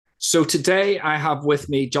So today I have with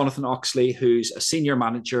me Jonathan Oxley, who's a senior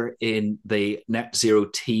manager in the net zero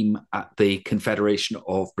team at the Confederation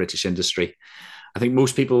of British Industry. I think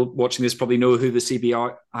most people watching this probably know who the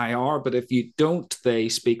CBI are, but if you don't, they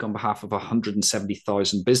speak on behalf of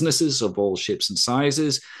 170,000 businesses of all shapes and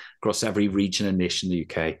sizes across every region and nation in the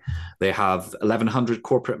UK. They have 1,100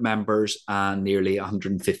 corporate members and nearly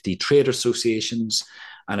 150 trade associations.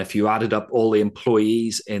 And if you added up all the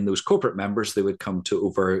employees in those corporate members, they would come to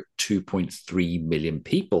over 2.3 million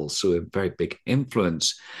people. So a very big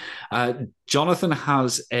influence. Jonathan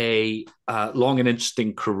has a long and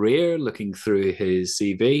interesting career looking through his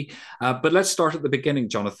CV. But let's start at the beginning,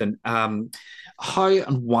 Jonathan. How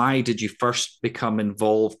and why did you first become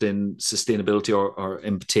involved in sustainability or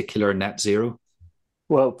in particular net zero?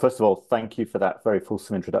 Well, first of all, thank you for that very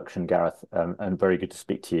fulsome introduction, Gareth, and very good to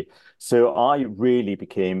speak to you. So I really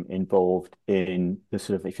became involved in the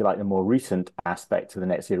sort of, if you like, the more recent aspect of the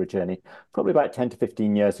net zero journey, probably about 10 to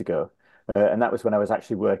 15 years ago. And that was when I was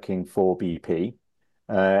actually working for BP.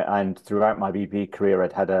 And throughout my BP career,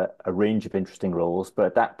 I'd had a range of interesting roles. But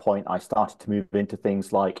at that point, I started to move into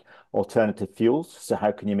things like alternative fuels. So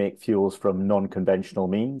how can you make fuels from non-conventional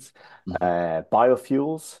means? Mhm.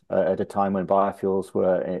 Biofuels, at a time when biofuels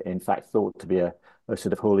were, in fact, thought to be a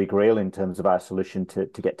sort of holy grail in terms of our solution to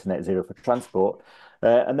get to net zero for transport.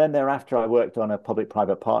 And then thereafter, I worked on a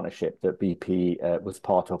public-private partnership that BP was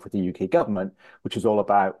part of with the UK government, which was all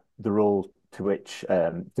about the role to which,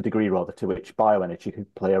 the degree rather, to which bioenergy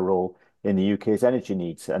could play a role in the UK's energy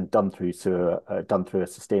needs and done through a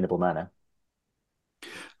sustainable manner.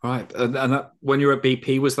 Right. And that, when you were at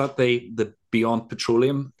BP, was that the Beyond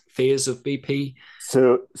Petroleum phase of BP?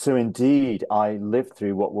 So indeed, I lived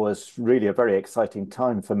through what was really a very exciting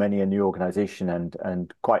time for many in the organisation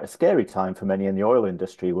and quite a scary time for many in the oil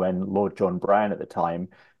industry when Lord John Brown at the time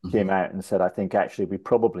came Mhm. out and said, I think actually we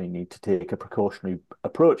probably need to take a precautionary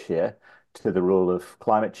approach here to the role of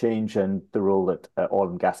climate change and the role that oil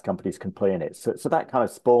and gas companies can play in it. So that kind of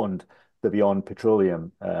spawned the Beyond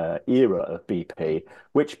Petroleum era of BP,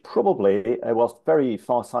 which probably, whilst very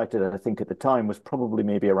far-sighted, I think at the time, was probably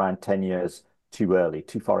maybe around 10 years too early,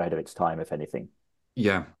 too far ahead of its time, if anything.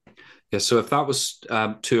 Yeah. Yeah. So if that was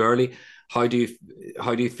too early, how do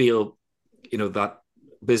you feel, that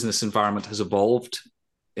business environment has evolved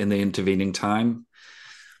in the intervening time?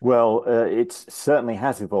 Well, it certainly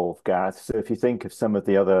has evolved, Gareth. So if you think of some of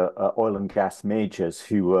the other oil and gas majors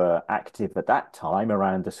who were active at that time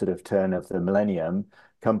around the sort of turn of the millennium,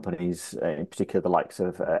 companies, in particular the likes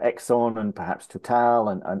of Exxon and perhaps Total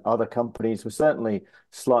and other companies, were certainly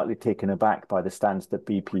slightly taken aback by the stance that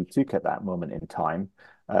BP took at that moment in time.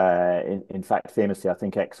 In fact, famously, I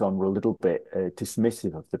think Exxon were a little bit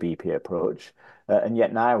dismissive of the BP approach. And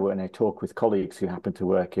yet now, when I talk with colleagues who happen to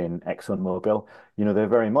work in ExxonMobil, they're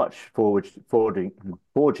very much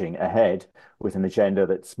forging ahead with an agenda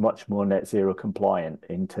that's much more net zero compliant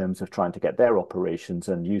in terms of trying to get their operations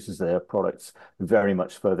and uses their products very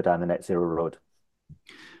much further down the net zero road.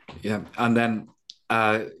 Yeah. And then,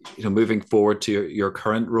 uh, moving forward to your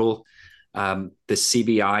current role, the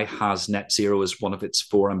CBI has net zero as one of its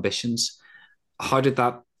four ambitions. How did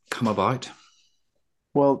that come about?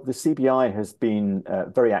 Well, the CBI has been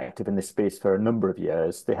very active in this space for a number of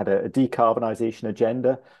years. They had a decarbonisation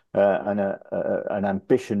agenda and an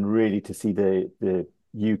ambition really to see the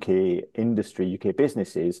UK industry, UK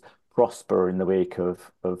businesses prosper in the wake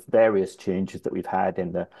of various changes that we've had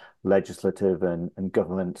in the legislative and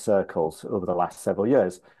government circles over the last several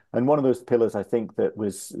years. And one of those pillars, I think, that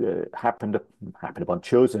was happened upon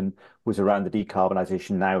chosen was around the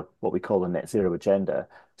decarbonisation, now what we call the net zero agenda.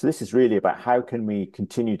 So this is really about how can we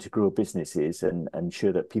continue to grow businesses and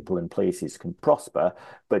ensure that people and places can prosper,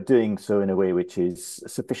 but doing so in a way which is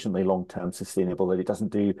sufficiently long-term sustainable that it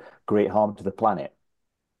doesn't do great harm to the planet.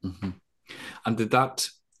 Mhm. And did that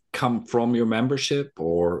come from your membership,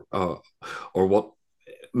 or what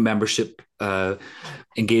membership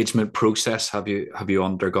engagement process have you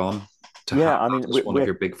undergone to have Yeah, I that mean, as one of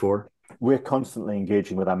your big four? we're constantly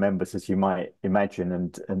engaging with our members, as you might imagine,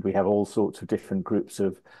 and we have all sorts of different groups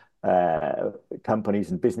of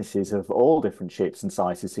companies and businesses of all different shapes and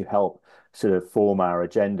sizes who help sort of form our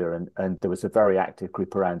agenda. And there was a very active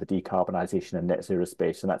group around the decarbonisation and net zero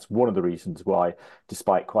space, and that's one of the reasons why,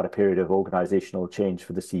 despite quite a period of organisational change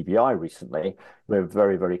for the CBI recently, we're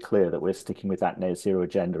very, very clear that we're sticking with that net zero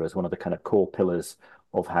agenda as one of the kind of core pillars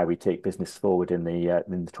of how we take business forward in the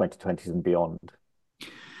 2020s and beyond.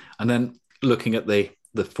 And then looking at the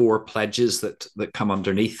four pledges that come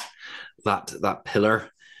underneath that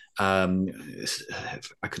pillar, um,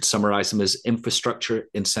 I could summarize them as infrastructure,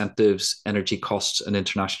 incentives, energy costs, and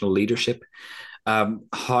international leadership.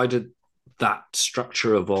 How did that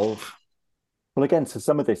structure evolve? Well, again, so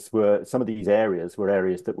some of these areas were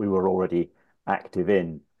areas that we were already active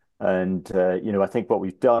in. And I think what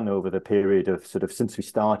we've done over the period of sort of since we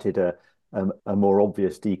started a more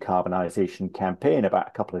obvious decarbonisation campaign about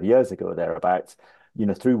a couple of years ago, thereabouts,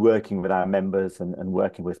 through working with our members and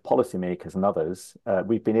working with policymakers and others,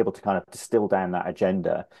 we've been able to kind of distill down that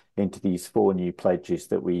agenda into these four new pledges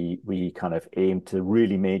that we kind of aim to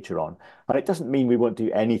really major on. And it doesn't mean we won't do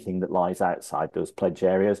anything that lies outside those pledge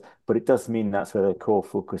areas, but it does mean that's where the core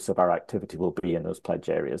focus of our activity will be in those pledge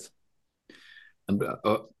areas. And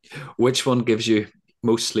which one gives you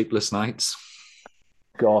most sleepless nights?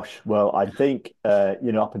 Gosh, well, I think,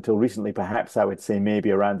 up until recently, perhaps I would say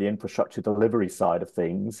maybe around the infrastructure delivery side of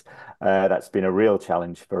things, that's been a real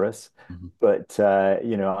challenge for us. Mhm. But,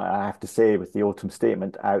 I have to say, with the autumn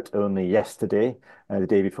statement out only yesterday, the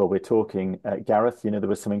day before we're talking, Gareth, there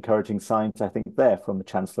was some encouraging signs, I think, there from the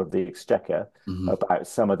Chancellor of the Exchequer Mhm. about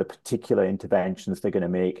some of the particular interventions they're going to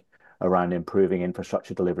make around improving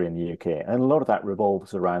infrastructure delivery in the UK. And a lot of that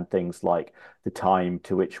revolves around things like the time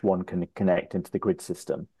to which one can connect into the grid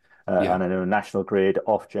system. Yeah, And I know National Grid,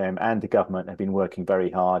 Ofgem, and the government have been working very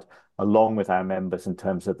hard along with our members in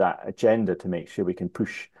terms of that agenda to make sure we can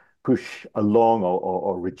push along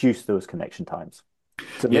or reduce those connection times.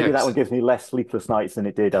 So yeah. maybe that one gives me less sleepless nights than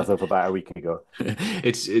it did as of about a week ago.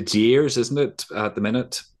 It's years, isn't it, at the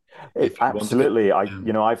minute? It, If you wanted it. absolutely.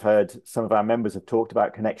 Yeah. I've heard some of our members have talked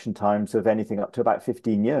about connection times of anything up to about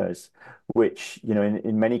 15 years, which,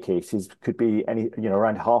 in many cases could be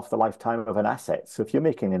around half the lifetime of an asset. So if you're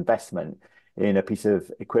making an investment in a piece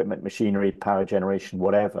of equipment, machinery, power generation,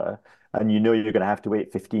 whatever, and you're going to have to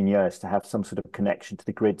wait 15 years to have some sort of connection to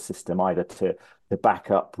the grid system, either to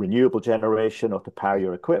back up renewable generation or to power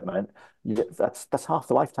your equipment, that's half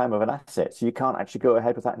the lifetime of an asset. So you can't actually go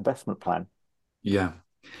ahead with that investment plan. Yeah.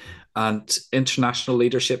 And international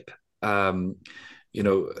leadership. Um, you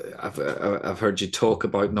know, I've heard you talk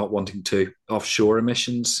about not wanting to offshore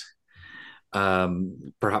emissions.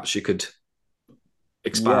 Perhaps you could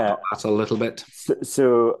expand on Yeah. that a little bit.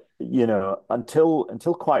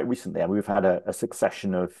 Until quite recently, and we've had a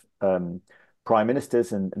succession of prime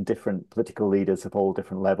ministers and different political leaders of all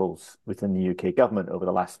different levels within the UK government over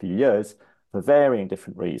the last few years for varying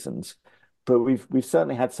different reasons. But we've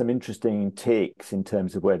certainly had some interesting takes in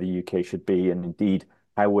terms of where the UK should be, and indeed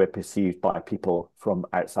how we're perceived by people from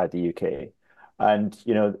outside the UK. And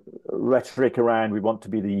rhetoric around we want to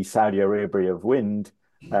be the Saudi Arabia of wind,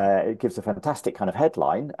 it gives a fantastic kind of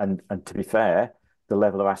headline. And to be fair, the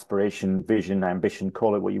level of aspiration, vision, ambition,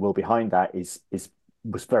 call it what you will, behind that is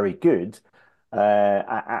was very good.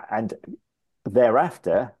 And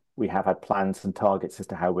thereafter, we have had plans and targets as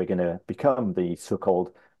to how we're going to become the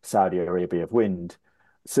so-called Saudi Arabia of wind.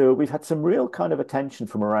 So we've had some real kind of attention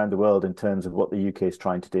from around the world in terms of what the UK is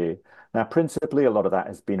trying to do. Now, principally, a lot of that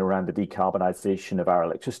has been around the decarbonisation of our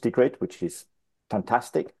electricity grid, which is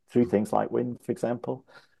fantastic through things like wind, for example,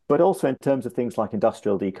 but also in terms of things like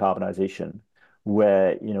industrial decarbonisation,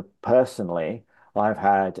 where, personally, I've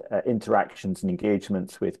had interactions and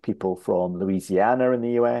engagements with people from Louisiana in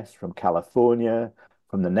the US, from California,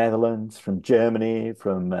 from the Netherlands, from Germany,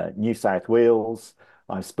 from New South Wales.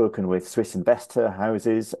 I've spoken with Swiss investor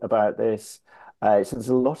houses about this. So there's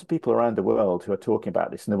a lot of people around the world who are talking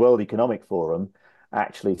about this. And the World Economic Forum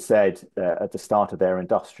actually said at the start of their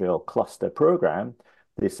industrial cluster program,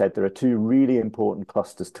 they said there are two really important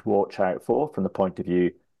clusters to watch out for from the point of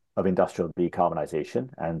view of industrial decarbonisation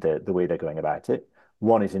and the way they're going about it.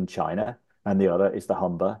 One is in China, and the other is the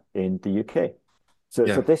Humber in the UK. So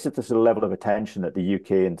Yeah. this is the sort of level of attention that the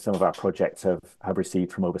UK and some of our projects have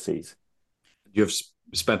received from overseas. You've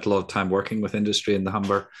spent a lot of time working with industry in the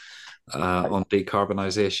Humber I, on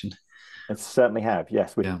decarbonisation. I certainly have,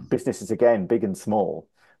 yes, with Yeah. businesses again, big and small.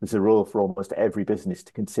 There's a role for almost every business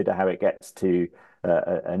to consider how it gets to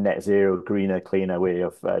a net zero, greener, cleaner way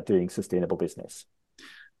of doing sustainable business.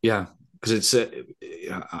 Yeah. Because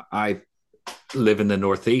I live in the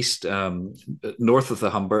northeast, north of the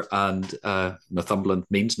Humber, and Northumberland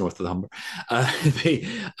means north of the Humber.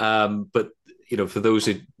 But for those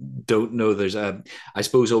who don't know, there's I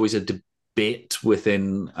suppose, always a debate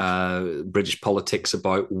within British politics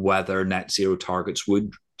about whether net zero targets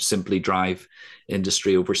would simply drive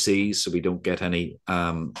industry overseas, so we don't get any.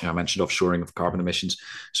 I mentioned offshoring of carbon emissions,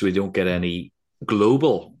 so we don't get any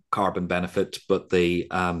global carbon benefit, but the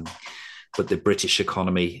British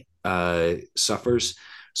economy suffers.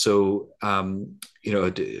 So,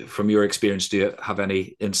 from your experience, do you have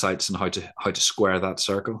any insights on how to square that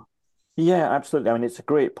circle? Yeah, absolutely. I mean, it's a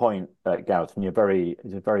great point, Gareth, and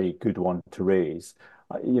it's a very good one to raise.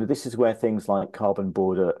 This is where things like carbon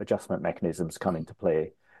border adjustment mechanisms come into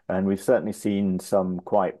play. And we've certainly seen some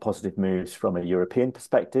quite positive moves from a European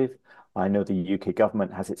perspective. I know the UK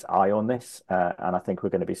government has its eye on this, and I think we're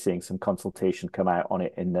going to be seeing some consultation come out on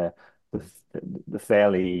it in the, the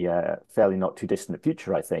fairly not too distant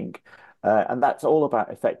future, I think. And that's all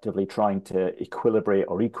about effectively trying to equilibrate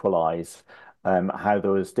or equalize how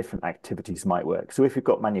those different activities might work. So if you've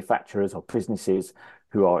got manufacturers or businesses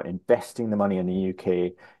who are investing the money in the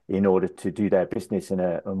UK in order to do their business in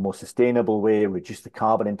a more sustainable way, reduce the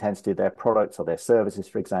carbon intensity of their products or their services,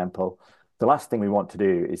 for example, the last thing we want to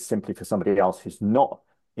do is simply for somebody else who's not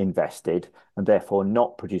invested and therefore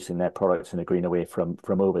not producing their products in a greener way from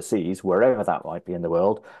overseas, wherever that might be in the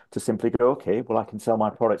world, to simply go, okay, well, I can sell my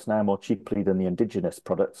products now more cheaply than the indigenous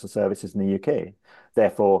products or services in the UK,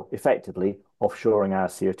 therefore effectively offshoring our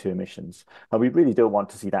CO2 emissions. And we really don't want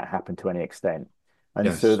to see that happen to any extent.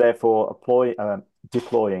 And so Yes. therefore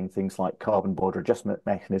deploying things like carbon border adjustment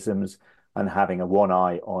mechanisms and having a one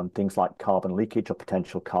eye on things like carbon leakage or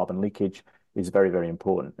potential carbon leakage is very, very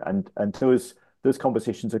important. And those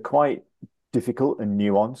conversations are quite difficult and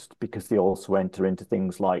nuanced because they also enter into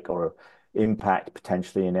things like or impact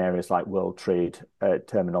potentially in areas like world trade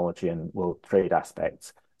terminology and world trade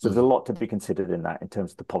aspects. So there's a Mhm. lot to be considered in that in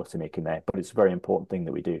terms of the policy making there, but it's a very important thing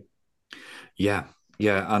that we do. Yeah,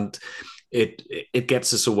 yeah, and it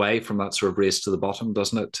gets us away from that sort of race to the bottom,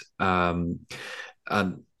 doesn't it? And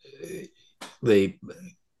the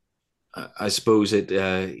I suppose it's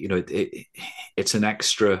an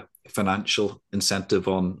extra financial incentive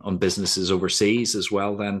on businesses overseas as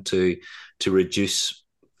well, then to reduce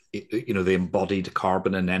the embodied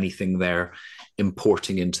carbon in anything they're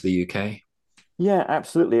importing into the UK. Yeah,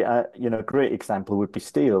 absolutely. A great example would be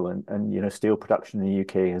steel, and steel production in the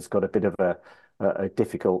UK has got a bit of a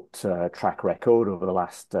difficult track record over the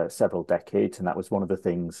last several decades, and that was one of the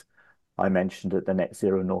things I mentioned at the Net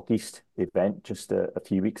Zero Northeast event just a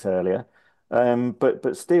few weeks earlier.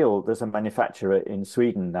 But still, there's a manufacturer in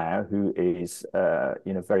Sweden now who is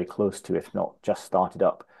very close to, if not just started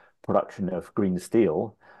up, production of green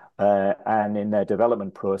steel. And in their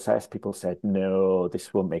development process, people said, no,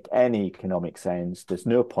 this won't make any economic sense. There's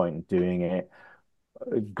no point in doing it.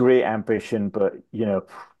 Great ambition, but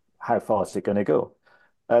how far is it going to go?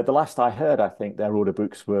 The last I heard, I think their order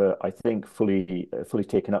books were, I think, fully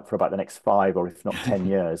taken up for about the next 5 or if not 10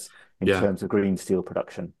 years in Yeah, terms of green steel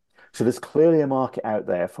production. So there's clearly a market out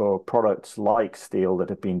there for products like steel that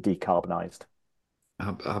have been decarbonized.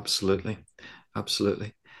 absolutely,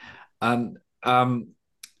 absolutely. And I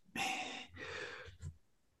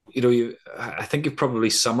think you've probably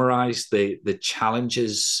summarized the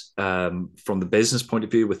challenges from the business point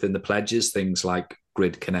of view within the pledges, things like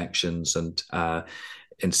grid connections and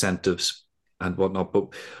incentives and whatnot.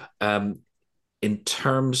 But in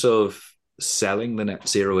terms of selling the net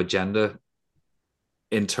zero agenda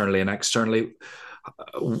internally and externally,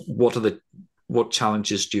 what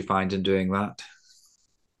challenges do you find in doing that?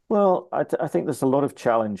 Well, I think there's a lot of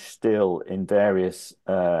challenge still in various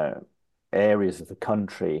areas of the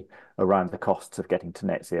country around the costs of getting to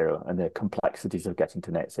net zero and the complexities of getting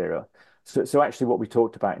to net zero. So actually what we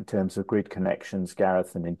talked about in terms of grid connections,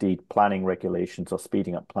 Gareth, and indeed planning regulations or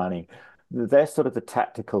speeding up planning, they're sort of the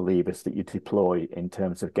tactical levers that you deploy in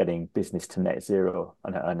terms of getting business to net zero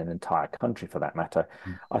and an entire country for that matter.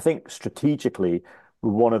 I think strategically,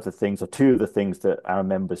 one of the things or two of the things that our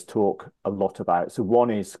members talk a lot about. So one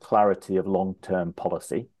is clarity of long-term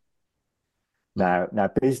policy. Mm, Now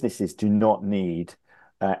businesses do not need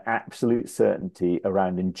absolute certainty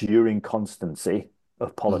around enduring constancy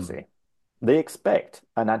of mm, policy. They expect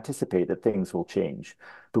and anticipate that things will change,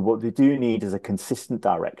 but what they do need is a consistent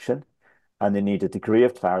direction, and they need a degree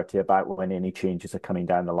of clarity about when any changes are coming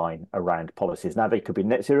down the line around policies. Now, they could be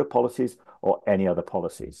net zero policies or any other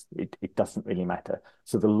policies. It doesn't really matter.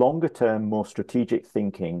 So the longer term, more strategic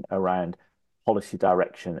thinking around policy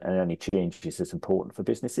direction and any changes is important for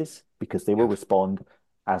businesses because they will yeah, respond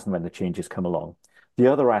as and when the changes come along.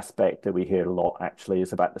 The other aspect that we hear a lot actually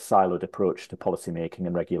is about the siloed approach to policy making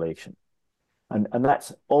and regulation. And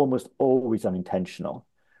that's almost always unintentional,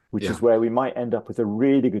 which yeah. is where we might end up with a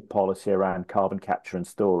really good policy around carbon capture and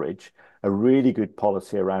storage, a really good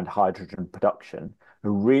policy around hydrogen production, a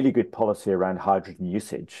really good policy around hydrogen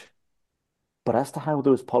usage. But as to how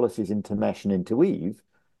those policies intermesh and interweave,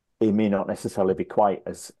 it may not necessarily be quite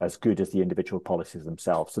as good as the individual policies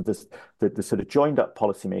themselves. So this the sort of joined up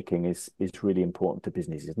policy making is really important to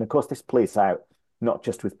businesses. And of course, this plays out not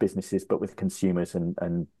just with businesses, but with consumers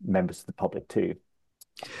and members of the public too.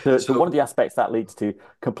 So one of So the aspects that leads to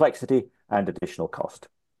complexity and additional cost.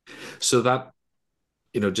 so that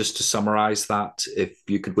just to summarize that, if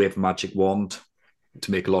you could wave a magic wand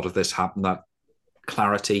to make a lot of this happen, that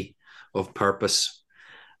clarity of purpose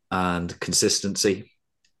and consistency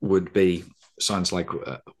would be, sounds like,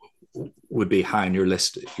 would be high on your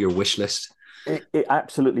list, your wish list. It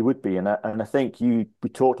absolutely would be, and I think we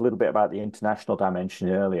talked a little bit about the international dimension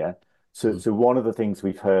earlier. So one of the things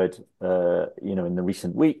we've heard, in the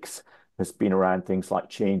recent weeks has been around things like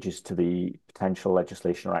changes to the potential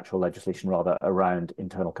legislation or actual legislation rather around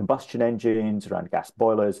internal combustion engines, around gas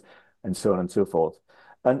boilers, and so on and so forth.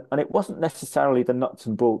 And it wasn't necessarily the nuts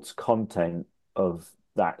and bolts content of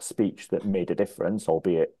that speech that made a difference,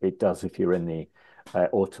 albeit it does if you're in the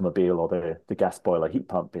automobile or the gas boiler heat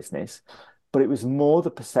pump business. But it was more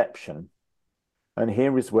the perception. And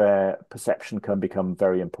here is where perception can become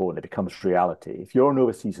very important. It becomes reality. If you're an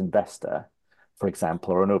overseas investor, for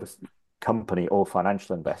example, or an overseas company or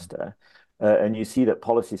financial investor, and you see that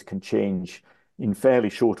policies can change in fairly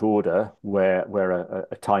short order, where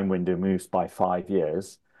a time window moves by 5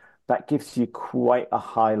 years, that gives you quite a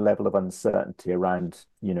high level of uncertainty around,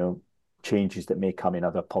 changes that may come in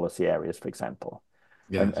other policy areas, for example.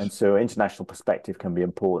 And Yes. so international perspective can be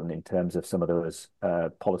important in terms of some of those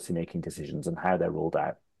policy making decisions and how they're rolled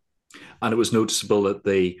out. And it was noticeable that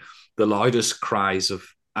the loudest cries of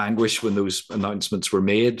anguish when those announcements were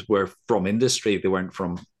made were from industry. They weren't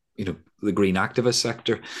from the green activist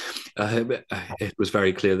sector. It was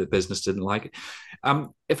very clear that business didn't like it.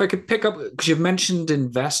 If I could pick up, because you've mentioned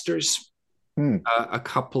investors Hmm. a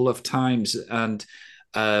couple of times, and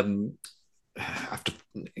I have to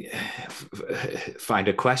find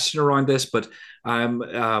a question around this, but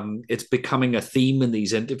it's becoming a theme in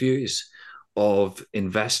these interviews of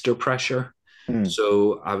investor pressure. Hmm.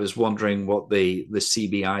 So I was wondering what the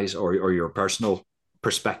CBIs or your personal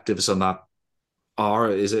perspectives on that are.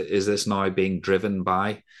 Is this now being driven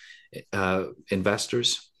by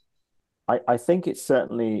investors? I think it's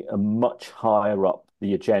certainly a much higher up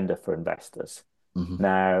the agenda for investors. Mm-hmm.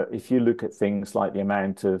 Now, if you look at things like the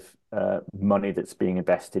amount of money that's being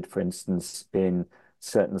invested, for instance, in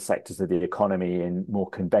certain sectors of the economy, in more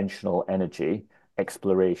conventional energy,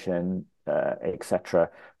 exploration, etc.,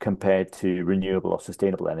 compared to renewable or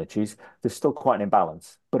sustainable energies, there's still quite an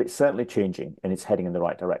imbalance, but it's certainly changing and it's heading in the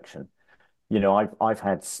right direction. I've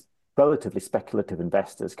had relatively speculative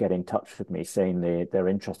investors get in touch with me saying they're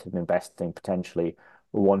interested in investing potentially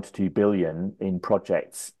 1 to 2 billion in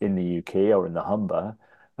projects in the UK or in the Humber,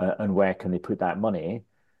 and where can they put that money?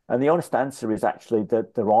 And the honest answer is actually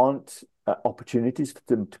that there aren't opportunities for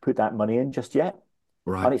them to put that money in just yet.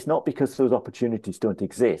 And Right. it's not because those opportunities don't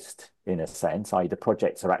exist in a sense, i.e. the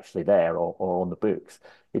projects are actually there or on the books.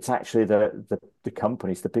 It's actually the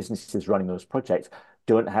companies, the businesses running those projects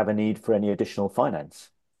don't have a need for any additional finance.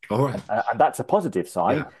 All right. And that's a positive Yeah.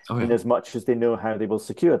 sign Oh, in yeah. as much as they know how they will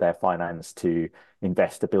secure their finance to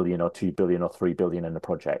invest 1 billion or 2 billion or 3 billion in a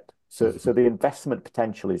project. So Mm-hmm. the investment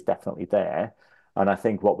potential is definitely there. And I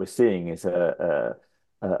think what we're seeing is a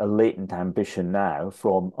latent ambition now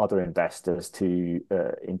from other investors to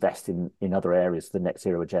invest in other areas of the net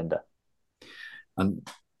zero agenda. And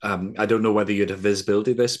I don't know whether you'd have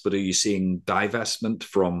visibility of this, but are you seeing divestment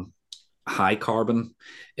from high carbon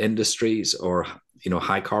industries or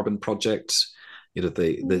high carbon projects?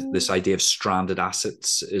 This Mm. idea of stranded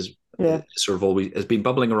assets is Yeah. sort of always has been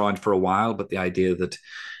bubbling around for a while, but the idea that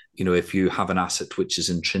if you have an asset which is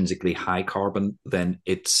intrinsically high carbon, then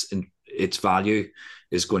its value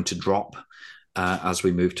is going to drop as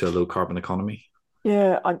we move to a low carbon economy.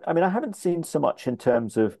 Yeah. I mean, I haven't seen so much in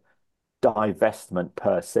terms of divestment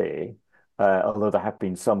per se, although there have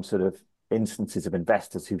been some sort of instances of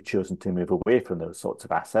investors who've chosen to move away from those sorts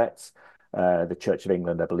of assets. The Church of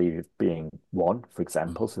England, I believe, being one, for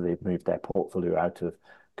example. So they've moved their portfolio out of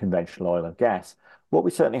conventional oil and gas. What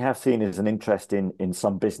we certainly have seen is an interest in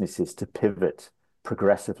some businesses to pivot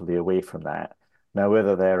progressively away from that. Now,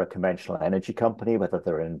 whether they're a conventional energy company, whether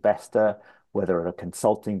they're an investor, whether they're a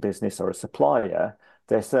consulting business or a supplier,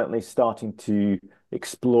 they're certainly starting to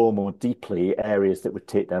explore more deeply areas that would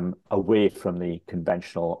take them away from the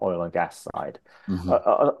conventional oil and gas side.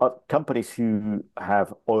 Mm-hmm. Companies who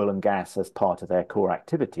have oil and gas as part of their core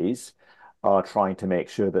activities are trying to make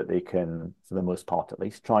sure that they can, for the most part at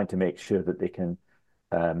least, trying to make sure that they can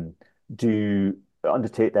um, do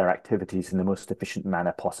undertake their activities in the most efficient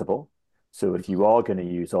manner possible. So if you are going to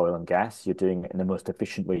use oil and gas, you're doing it in the most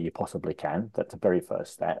efficient way you possibly can. That's the very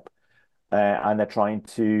first step. And they're trying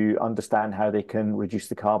to understand how they can reduce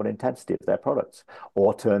the carbon intensity of their products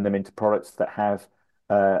or turn them into products that have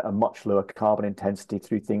a much lower carbon intensity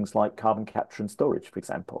through things like carbon capture and storage, for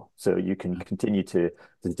example. So you can continue to,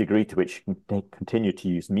 the degree to which you can continue to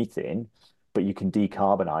use methane, but you can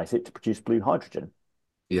decarbonize it to produce blue hydrogen.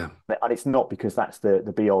 Yeah. And it's not because that's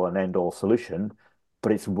the be all and end all solution,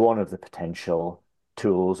 but it's one of the potential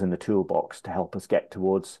tools in the toolbox to help us get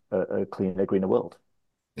towards a cleaner, greener world.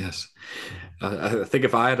 Yes. I think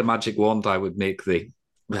if I had a magic wand, I would make the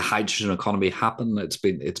hydrogen economy happen. It's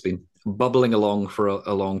been bubbling along for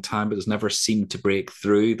a long time, but it's never seemed to break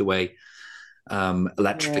through the way Yeah.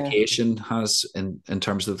 electrification has in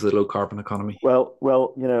terms of the low carbon economy. Well,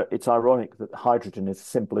 it's ironic that hydrogen is the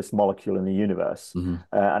simplest molecule in the universe, Mm-hmm.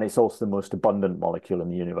 and it's also the most abundant molecule in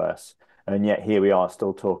the universe. And yet here we are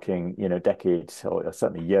still talking, decades or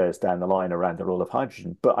certainly years down the line around the role of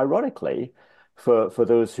hydrogen. But ironically, for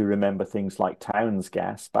those who remember things like Towns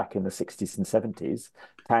gas back in the 60s and 70s,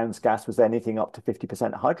 Towns gas was anything up to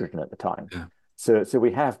 50% hydrogen at the time. Yeah. So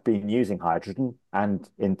we have been using hydrogen and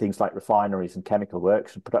in things like refineries and chemical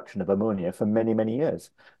works and production of ammonia for many, many years.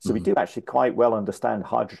 So we Mm-hmm. do actually quite well understand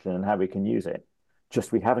hydrogen and how we can use it.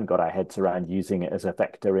 Just we haven't got our heads around using it as a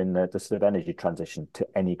vector in the sort of energy transition to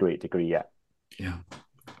any great degree yet. Yeah.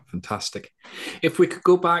 Fantastic. If we could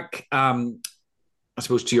go back, I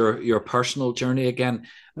suppose to your personal journey again,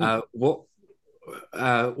 Mm.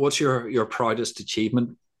 what's your proudest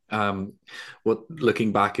achievement? What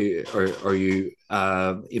looking back, are you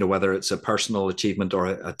whether it's a personal achievement or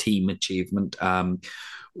a team achievement?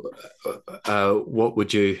 What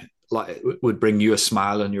would you like would bring you a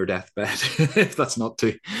smile on your deathbed if that's not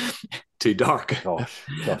too dark Gosh,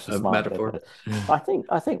 a a smile. metaphor? I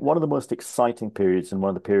think one of the most exciting periods and one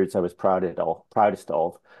of the periods I was proudest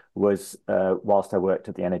of was whilst I worked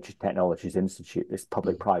at the Energy Technologies Institute, this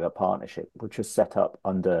public-private partnership, which was set up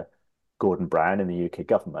under Gordon Brown in the UK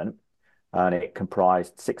government, and it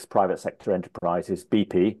comprised 6 private sector enterprises: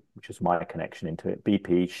 BP, which was my connection into it,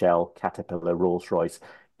 BP, Shell, Caterpillar, Rolls-Royce,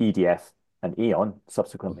 EDF, and E.ON,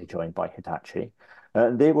 subsequently joined by Hitachi.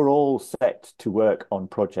 And they were all set to work on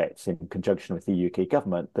projects in conjunction with the UK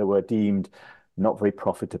government that were deemed not very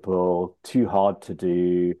profitable, too hard to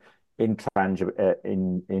do,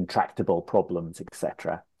 intractable problems,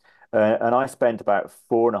 etc. And I spent about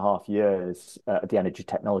 4.5 years at the Energy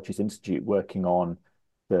Technologies Institute working on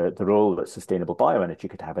the role that sustainable bioenergy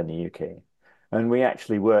could have in the UK. And we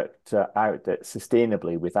actually worked out that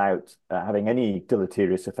sustainably, without having any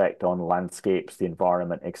deleterious effect on landscapes, the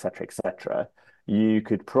environment, etc., you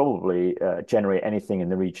could probably generate anything in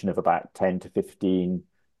the region of about 10 to 15%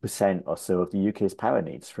 or so of the UK's power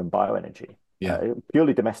needs from bioenergy, Yeah.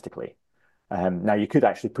 purely domestically. Now you could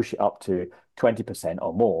actually push it up to 20%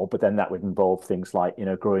 or more, but then that would involve things like,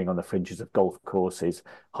 growing on the fringes of golf courses,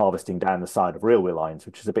 harvesting down the side of railway lines,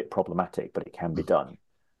 which is a bit problematic, but it can be done.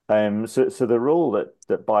 So the role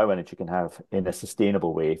that bioenergy can have in a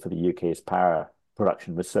sustainable way for the UK's power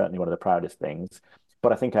production was certainly one of the proudest things.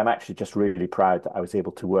 But I think I'm actually just really proud that I was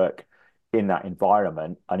able to work in that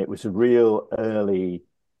environment, and it was a real early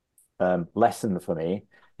lesson for me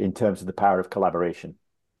in terms of the power of collaboration.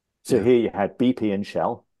 So Yeah. here you had BP and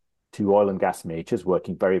Shell, 2 oil and gas majors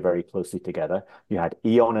working very, very closely together. You had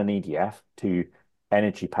E.ON and EDF, 2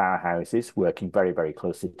 energy powerhouses working very, very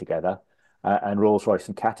closely together. And Rolls-Royce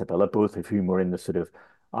and Caterpillar, both of whom were in the sort of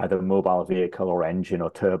either mobile vehicle or engine or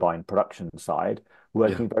turbine production side, Yeah.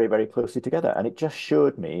 working very, very closely together. And it just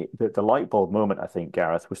showed me that the light bulb moment, I think,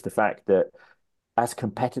 Gareth, was the fact that as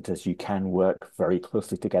competitors, you can work very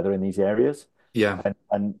closely together in these areas. Yeah.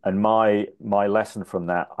 And my lesson from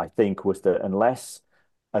that, I think, was that unless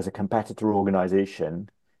as a competitor organization,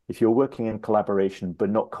 if you're working in collaboration but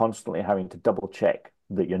not constantly having to double check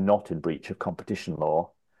that you're not in breach of competition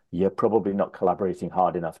law, you're probably not collaborating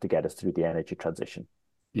hard enough to get us through the energy transition.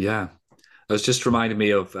 Yeah. It was just reminding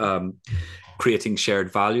me of creating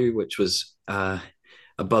shared value, which was a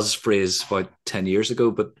buzz phrase about 10 years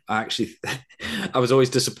ago. But I was always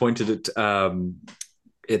disappointed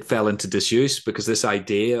it fell into disuse, because this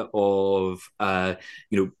idea of,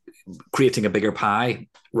 creating a bigger pie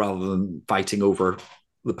rather than fighting over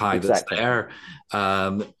the pie that's Exactly. there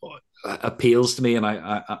appeals to me. And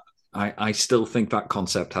I still think that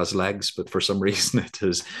concept has legs, but for some reason it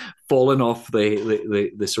has fallen off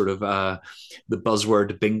the sort of the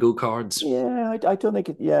buzzword bingo cards. Yeah, I don't think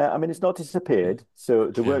I mean, it's not disappeared. So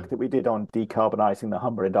the Yeah, work that we did on decarbonising the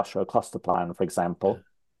Humber Industrial Cluster Plan, for example,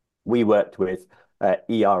 we worked with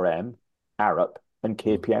ERM, Arup, and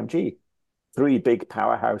KPMG, 3 big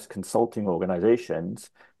powerhouse consulting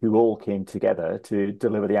organizations who all came together to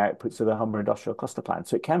deliver the outputs of the Humber Industrial Cluster Plan.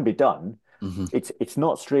 So it can be done. mm-hmm. It's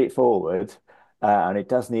not straightforward, and it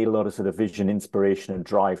does need a lot of sort of vision, inspiration, and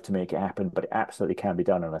drive to make it happen, but it absolutely can be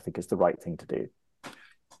done, and I think it's the right thing to do.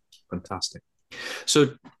 Fantastic.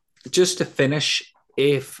 So just to finish,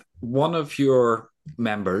 if one of your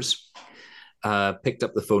members picked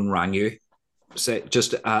up the phone, rang you, say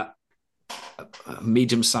just a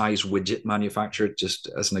medium-sized widget manufacturer, just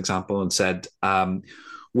as an example, and said,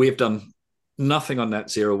 "We've done nothing on net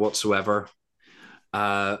zero whatsoever.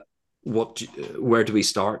 Uh, where do we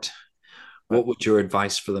start? What would your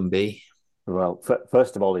advice for them be?" Well,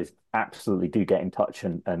 first of all, is absolutely do get in touch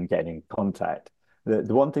and get in contact.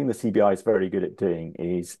 The one thing the CBI is very good at doing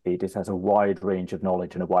is it has a wide range of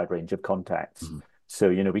knowledge and a wide range of contacts. Mhm. So,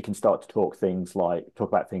 we can start to talk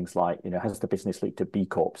about things like, has the business looked at B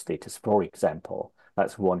Corp status, for example?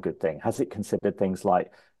 That's one good thing. Has it considered things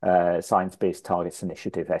like Science-Based Targets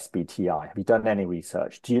Initiative, SBTI? Have you done any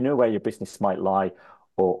research? Do you know where your business might lie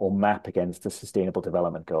or map against the Sustainable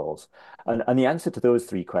Development Goals? And the answer to those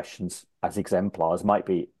three questions as exemplars might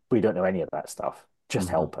be, we don't know any of that stuff. Just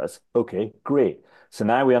Mhm. help us. Okay, great. So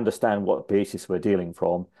now we understand what basis we're dealing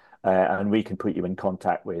from, and we can put you in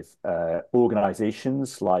contact with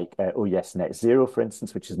organizations like Oh Yes Net Zero, for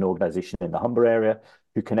instance, which is an organization in the Humber area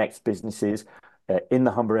who connects businesses in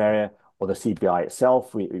the Humber area, or the CBI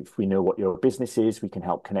itself. If we know what your business is, we can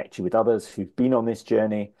help connect you with others who've been on this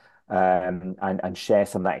journey, and share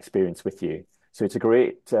some of that experience with you. So it's a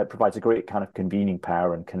great provides a great kind of convening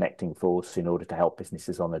power and connecting force in order to help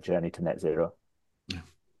businesses on their journey to net zero.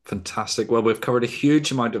 Fantastic. Well, we've covered a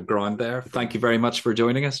huge amount of ground there. Thank you very much for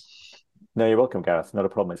joining us. No, you're welcome, Gareth. Not a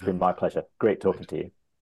problem. It's Yeah. been my pleasure. Great talking Right. to you.